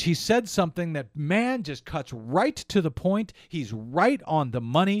stage. He said something that, man, just cuts right to the point. He's right on the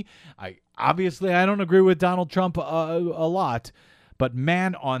money. Obviously, I don't agree with Donald Trump a lot, but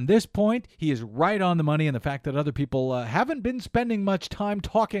man, on this point, he is right on the money, and the fact that other people haven't been spending much time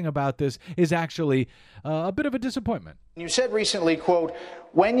talking about this is actually a bit of a disappointment. You said recently, quote,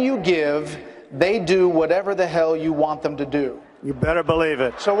 when you give, they do whatever the hell you want them to do. You better believe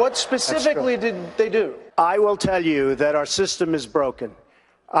it. So what specifically did they do? I will tell you that our system is broken.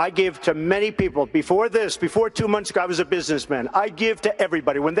 I give to many people. Before 2 months ago, I was a businessman. I give to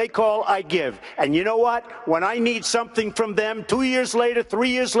everybody. When they call, I give. And you know what? When I need something from them, 2 years later, 3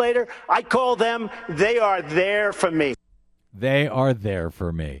 years later, I call them. They are there for me. They are there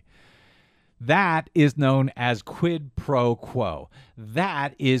for me. That is known as quid pro quo.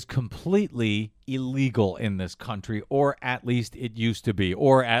 That is completely illegal in this country, or at least it used to be,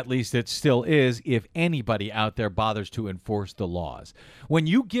 or at least it still is if anybody out there bothers to enforce the laws. When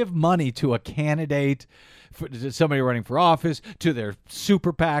you give money to a candidate, to somebody running for office, to their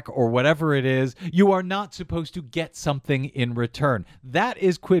super PAC or whatever it is, you are not supposed to get something in return. That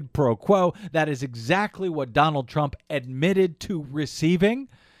is quid pro quo. That is exactly what Donald Trump admitted to receiving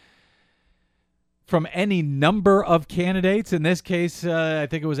from any number of candidates. In this case, I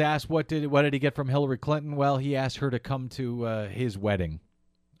think it was asked, what did he get from Hillary Clinton? Well, he asked her to come to his wedding.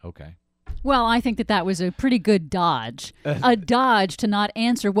 Okay. Well, I think that was a pretty good dodge. A dodge to not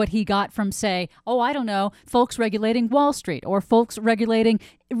answer what he got from, say, I don't know, folks regulating Wall Street or folks regulating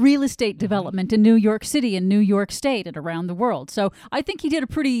real estate development in New York City and New York State and around the world. So I think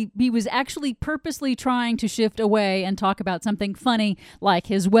he was actually purposely trying to shift away and talk about something funny like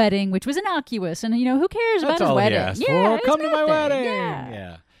his wedding, which was innocuous. And, who cares about his wedding? That's all he asked for. Come to my wedding.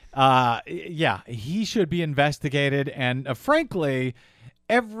 Yeah. He should be investigated. And frankly,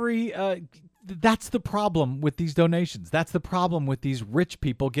 that's the problem with these donations. That's the problem with these rich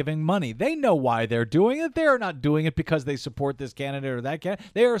people giving money. They know why they're doing it. They're not doing it because they support this candidate or that candidate.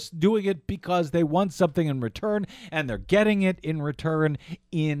 They are doing it because they want something in return, and they're getting it in return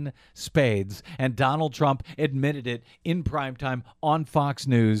in spades. And Donald Trump admitted it in primetime on Fox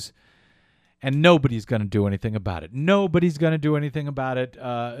News. And nobody's going to do anything about it. Nobody's going to do anything about it,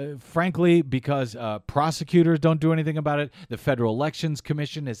 frankly, because prosecutors don't do anything about it. The Federal Elections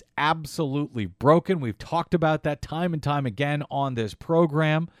Commission is absolutely broken. We've talked about that time and time again on this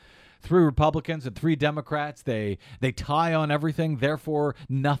program. 3 Republicans and 3 Democrats, they tie on everything, therefore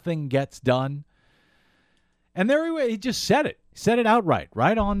nothing gets done. And there he just said it outright,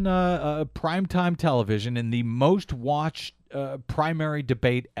 right on primetime television in the most watched primary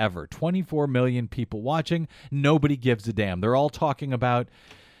debate ever. 24 million people watching. Nobody gives a damn. They're all talking about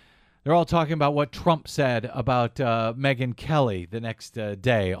what Trump said about Megyn Kelly the next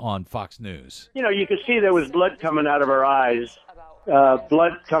day on Fox News. You know, you could see there was blood coming out of her eyes,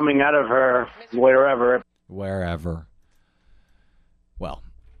 blood coming out of her wherever. Well,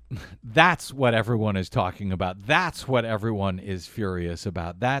 that's what everyone is talking about. That's what everyone is furious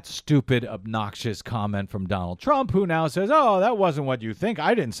about. That stupid, obnoxious comment from Donald Trump, who now says, oh, that wasn't what you think.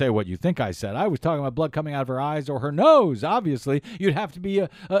 I didn't say what you think I said. I was talking about blood coming out of her eyes or her nose. Obviously, you'd have to be a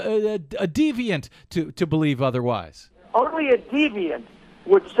deviant to believe otherwise. Only a deviant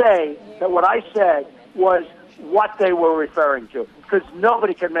would say that what I said was what they were referring to, because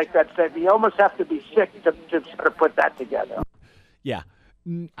nobody can make that statement. You almost have to be sick to sort of put that together. Yeah.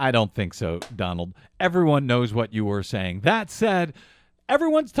 I don't think so, Donald. Everyone knows what you were saying. That said,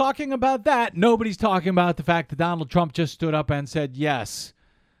 everyone's talking about that. Nobody's talking about the fact that Donald Trump just stood up and said, yes,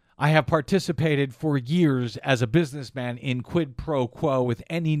 I have participated for years as a businessman in quid pro quo with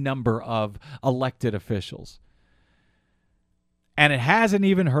any number of elected officials. And it hasn't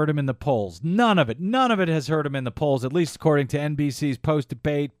even hurt him in the polls. None of it has hurt him in the polls, at least according to NBC's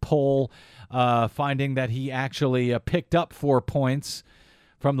post-debate poll, finding that he actually picked up 4 points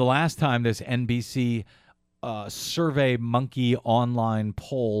from the last time this NBC Survey Monkey online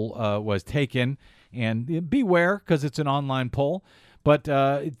poll was taken. And beware, because it's an online poll. But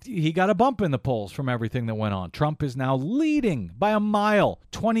he got a bump in the polls from everything that went on. Trump is now leading by a mile,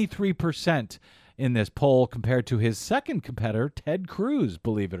 23% in this poll, compared to his second competitor, Ted Cruz,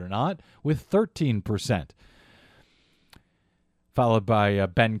 believe it or not, with 13%. Followed by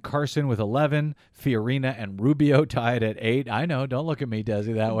Ben Carson with 11, Fiorina and Rubio tied at 8. I know, don't look at me,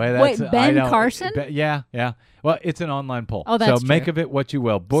 Desi, that way. Wait, Ben Carson? Yeah. Well, it's an online poll. Oh, that's so true. Make of it what you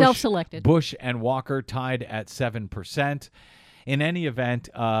will. Self-selected. Bush and Walker tied at 7%. In any event,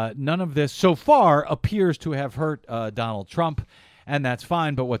 none of this so far appears to have hurt Donald Trump, and that's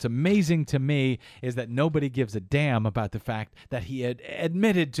fine. But what's amazing to me is that nobody gives a damn about the fact that he had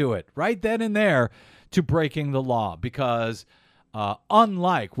admitted to it right then and there to breaking the law, because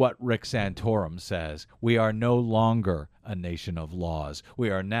unlike what Rick Santorum says, we are no longer a nation of laws. We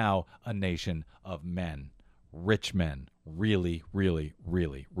are now a nation of men, rich men, really, really,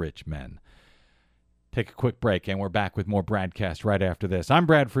 really rich men. Take a quick break, and we're back with more BradCast right after this. I'm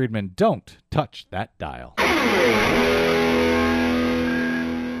Brad Friedman. Don't touch that dial.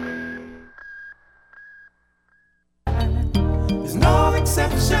 There's no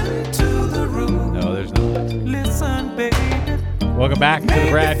exception to the rule. No, there's not. Listen, baby. Welcome back to the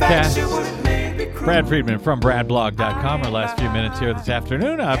BradCast. Brad Friedman from BradBlog.com. Our last few minutes here this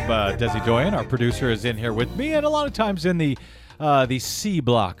afternoon. I'm Desi Doyen. Our producer is in here with me, and a lot of times in the C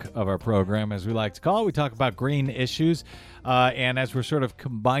block of our program, as we like to call it, we talk about green issues. And as we're sort of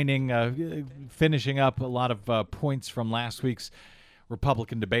combining, finishing up a lot of points from last week's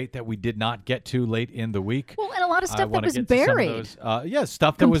Republican debate that we did not get to late in the week. Well, and a lot of stuff that was buried.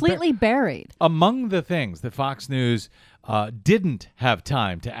 Stuff that was completely buried. Among the things that Fox News didn't have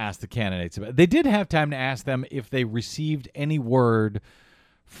time to ask the candidates about, they did have time to ask them if they received any word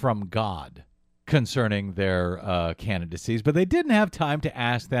from God concerning their candidacies, but they didn't have time to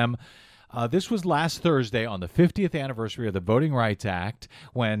ask them. This was last Thursday on the 50th anniversary of the Voting Rights Act,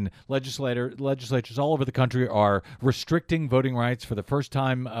 when legislatures all over the country are restricting voting rights for the first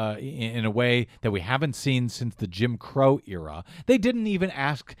time in a way that we haven't seen since the Jim Crow era. They didn't even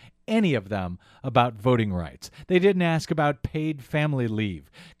ask any of them about voting rights. They didn't ask about paid family leave,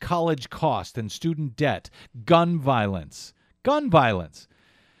 college cost and student debt, gun violence,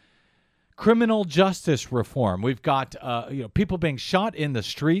 criminal justice reform. We've got people being shot in the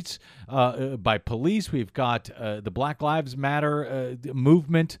streets by police. We've got the Black Lives Matter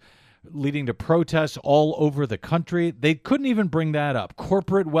movement leading to protests all over the country. They couldn't even bring that up.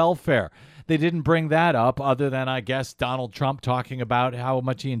 Corporate welfare. They didn't bring that up, other than, I guess, Donald Trump talking about how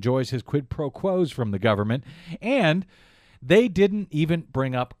much he enjoys his quid pro quos from the government. And they didn't even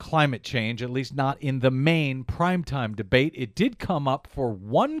bring up climate change, at least not in the main primetime debate. It did come up for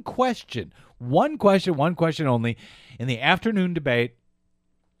one question only in the afternoon debate.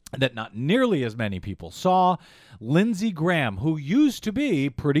 that not nearly as many people saw. Lindsey Graham, who used to be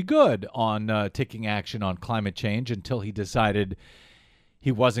pretty good on taking action on climate change until he decided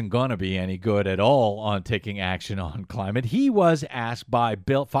he wasn't going to be any good at all on taking action on climate. He was asked by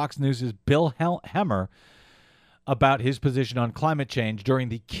Fox News' Bill Hemmer about his position on climate change during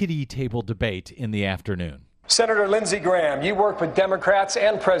the kiddie table debate in the afternoon. Senator Lindsey Graham, you worked with Democrats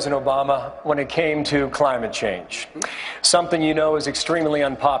and President Obama when it came to climate change, something you know is extremely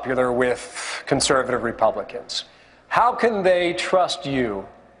unpopular with conservative Republicans. How can they trust you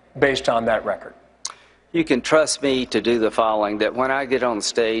based on that record? You can trust me to do the following, that when I get on the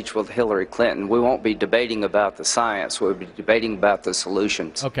stage with Hillary Clinton, we won't be debating about the science, we'll be debating about the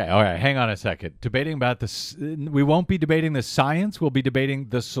solutions. Okay, all right, hang on a second. Debating about we won't be debating the science, we'll be debating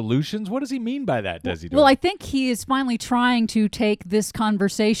the solutions? What does he mean by that, Desi? Well, I think he is finally trying to take this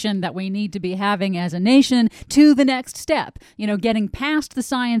conversation that we need to be having as a nation to the next step. You know, getting past the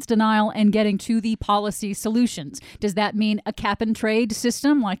science denial and getting to the policy solutions. Does that mean a cap and trade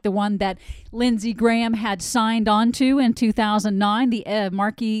system like the one that Lindsey Graham had signed on to in 2009, the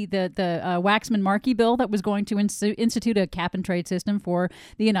Waxman-Markey bill that was going to institute a cap and trade system for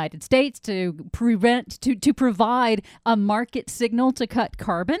the United States to provide a market signal to cut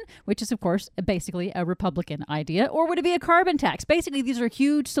carbon, which is, of course, basically a Republican idea? Or would it be a carbon tax? Basically, these are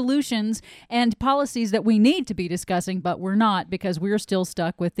huge solutions and policies that we need to be discussing, but we're not, because we're still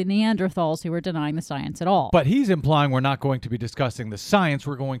stuck with the Neanderthals who are denying the science at all. But he's implying we're not going to be discussing the science,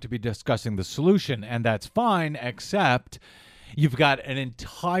 we're going to be discussing the solution, and that's fine, except you've got an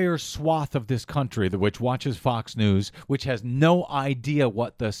entire swath of this country which watches Fox News, which has no idea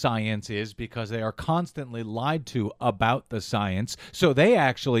what the science is because they are constantly lied to about the science. So they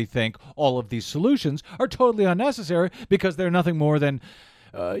actually think all of these solutions are totally unnecessary because they're nothing more than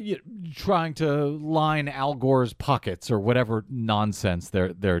trying to line Al Gore's pockets or whatever nonsense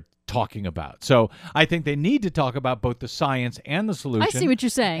they're talking about. So I think they need to talk about both the science and the solution. I see what you're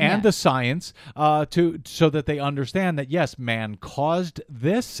saying. And the science so that they understand that, yes, man caused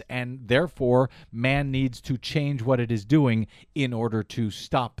this, and therefore man needs to change what it is doing in order to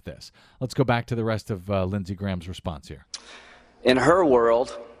stop this. Let's go back to the rest of Lindsey Graham's response here. In her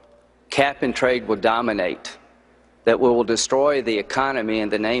world, cap and trade will dominate, that we will destroy the economy in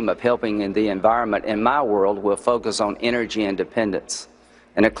the name of helping in the environment. In my world, we'll focus on energy independence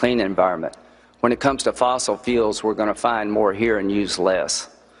and a clean environment. When it comes to fossil fuels, we're going to find more here and use less.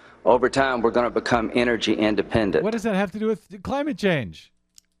 Over time, we're going to become energy independent. What does that have to do with climate change?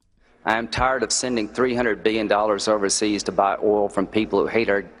 I am tired of sending $300 billion overseas to buy oil from people who hate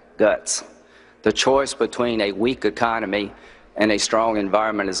our guts. The choice between a weak economy and a strong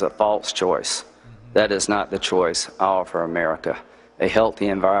environment is a false choice. That is not the choice I offer America. A healthy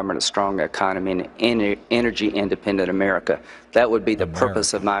environment, a strong economy, and energy-independent America. That would be the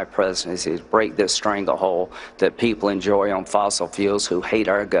purpose of my presidency, is break this stranglehold that people enjoy on fossil fuels who hate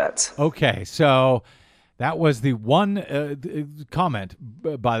our guts. Okay, so that was the one comment,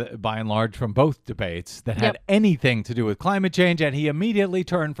 by and large, from both debates that had anything to do with climate change, and he immediately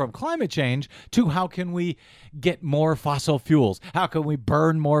turned from climate change to how can we get more fossil fuels? How can we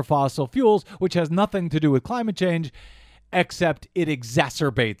burn more fossil fuels, which has nothing to do with climate change, except it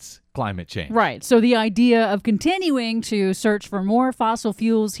exacerbates climate change. Right. So the idea of continuing to search for more fossil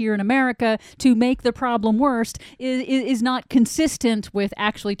fuels here in America to make the problem worse is not consistent with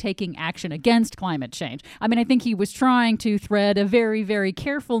actually taking action against climate change. I mean, I think he was trying to thread a very, very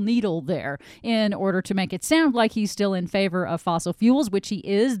careful needle there in order to make it sound like he's still in favor of fossil fuels, which he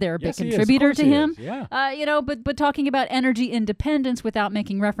is. They're a big contributor to him. Yeah. But talking about energy independence without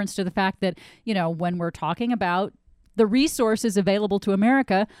making reference to the fact that, when we're talking about the resources available to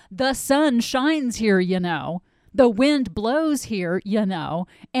America, the sun shines here, the wind blows here,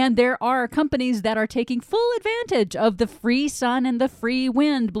 and there are companies that are taking full advantage of the free sun and the free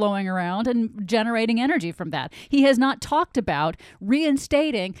wind blowing around and generating energy from that. He has not talked about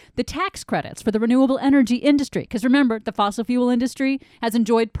reinstating the tax credits for the renewable energy industry. Because remember, the fossil fuel industry has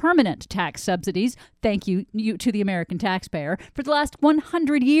enjoyed permanent tax subsidies, thank you to the American taxpayer, for the last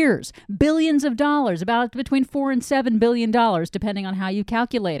 100 years. Billions of dollars, about between $4 and $7 billion, depending on how you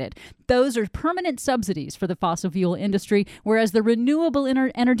calculate it. Those are permanent subsidies for the fossil fuel industry, whereas the renewable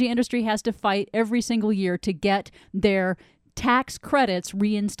energy industry has to fight every single year to get their tax credits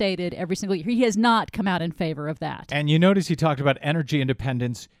reinstated every single year. He has not come out in favor of that. And you notice he talked about energy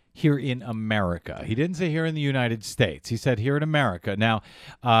independence here in America. He didn't say here in the United States. He said here in America. Now,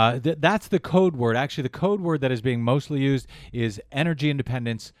 that's the code word. Actually, the code word that is being mostly used is energy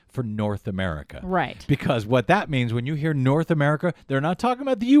independence for North America. Right. Because what that means when you hear North America, they're not talking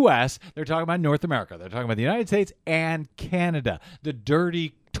about the U.S., they're talking about North America. They're talking about the United States and Canada, the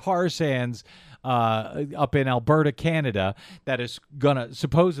dirty tar sands up in Alberta, Canada, that is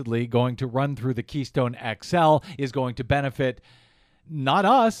supposedly going to run through the Keystone XL is going to benefit not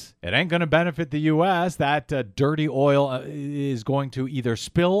us. It ain't going to benefit the U.S. That dirty oil is going to either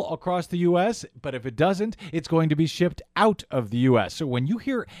spill across the U.S., but if it doesn't, it's going to be shipped out of the U.S. So when you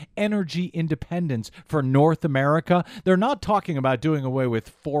hear energy independence for North America, they're not talking about doing away with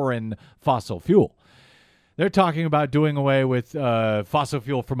foreign fossil fuel. They're talking about doing away with fossil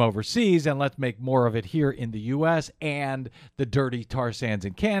fuel from overseas, and let's make more of it here in the U.S. and the dirty tar sands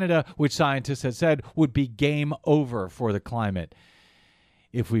in Canada, which scientists have said would be game over for the climate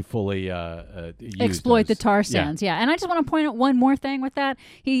if we fully exploit the tar sands. Yeah. And I just want to point out one more thing with that.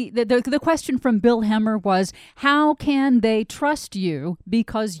 The question from Bill Hemmer was, how can they trust you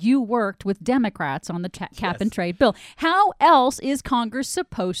because you worked with Democrats on the cap and trade bill? How else is Congress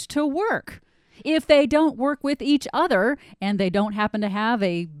supposed to work? If they don't work with each other and they don't happen to have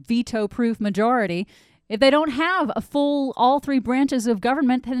a veto-proof majority, if they don't have a full all three branches of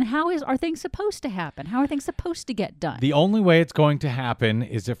government, then how are things supposed to happen? How are things supposed to get done? The only way it's going to happen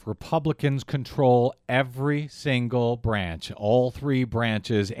is if Republicans control every single branch, all three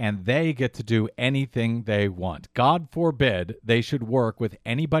branches, and they get to do anything they want. God forbid they should work with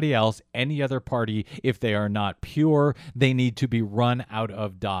anybody else, any other party, if they are not pure. They need to be run out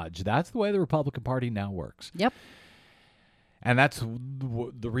of Dodge. That's the way the Republican Party now works. Yep. And that's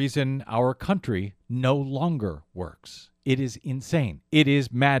the reason our country no longer works. It is insane. It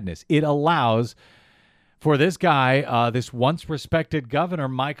is madness. It allows for this guy, this once respected governor,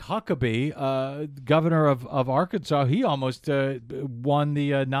 Mike Huckabee, governor of Arkansas. He almost won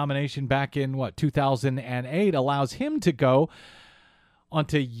the nomination back in, 2008, allows him to go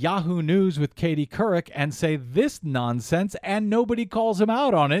onto Yahoo News with Katie Couric and say this nonsense, and nobody calls him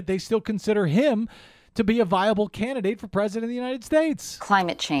out on it. They still consider him to be a viable candidate for president of the United States.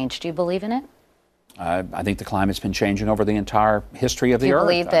 Climate change, do you believe in it? I think the climate's been changing over the entire history of the Earth.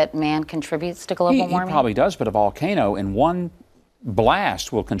 Do you believe that man contributes to global warming? He probably does, but a volcano in one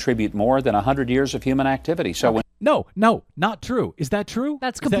blast will contribute more than 100 years of human activity. So No, not true. Is that true?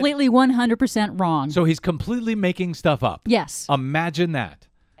 That's completely 100% wrong. So he's completely making stuff up. Yes. Imagine that.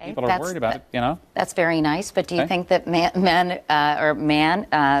 People are worried about it, you know? That's very nice, but do you think that man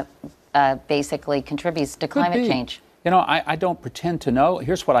basically contributes to climate change? You know, I don't pretend to know.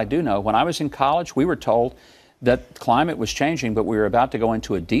 Here's what I do know. When I was in college, we were told that climate was changing, but we were about to go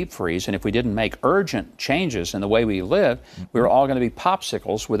into a deep freeze, and if we didn't make urgent changes in the way we live, we were all going to be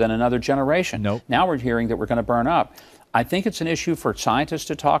popsicles within another generation. Nope. Now we're hearing that we're going to burn up. I think it's an issue for scientists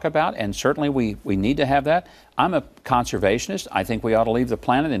to talk about, and certainly we need to have that. I'm a conservationist. I think we ought to leave the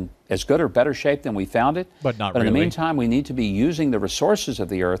planet in as good or better shape than we found it. But not in really. the meantime, we need to be using the resources of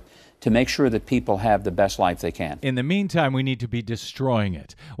the Earth to make sure that people have the best life they can. In the meantime, we need to be destroying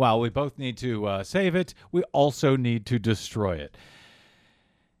it. While we both need to save it, we also need to destroy it.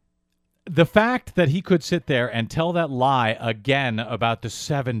 The fact that he could sit there and tell that lie again about the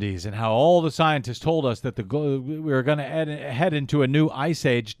 70s and how all the scientists told us that we were going to head into a new ice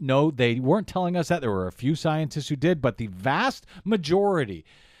age. No, they weren't telling us that. There were a few scientists who did, but the vast majority,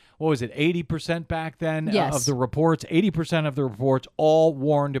 what was it, 80% back then of the reports, 80% of the reports all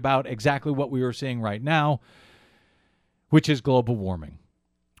warned about exactly what we were seeing right now, which is global warming,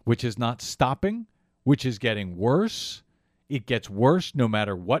 which is not stopping, which is getting worse. It gets worse no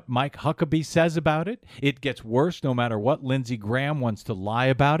matter what Mike Huckabee says about it. It gets worse no matter what Lindsey Graham wants to lie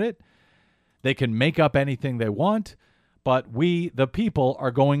about it. They can make up anything they want, but we, the people,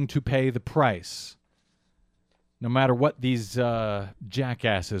 are going to pay the price, no matter what these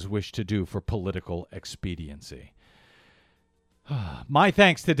jackasses wish to do for political expediency. My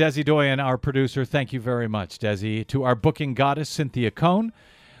thanks to Desi Doyen, our producer. Thank you very much, Desi. To our booking goddess, Cynthia Cohn.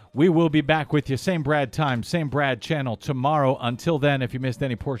 We will be back with you, same Brad time, same Brad channel tomorrow. Until then, if you missed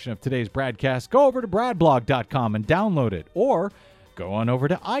any portion of today's Bradcast, go over to bradblog.com and download it. Or go on over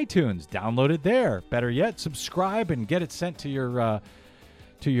to iTunes, download it there. Better yet, subscribe and get it sent to your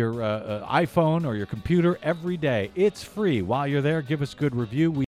iPhone or your computer every day. It's free. While you're there, give us a good review.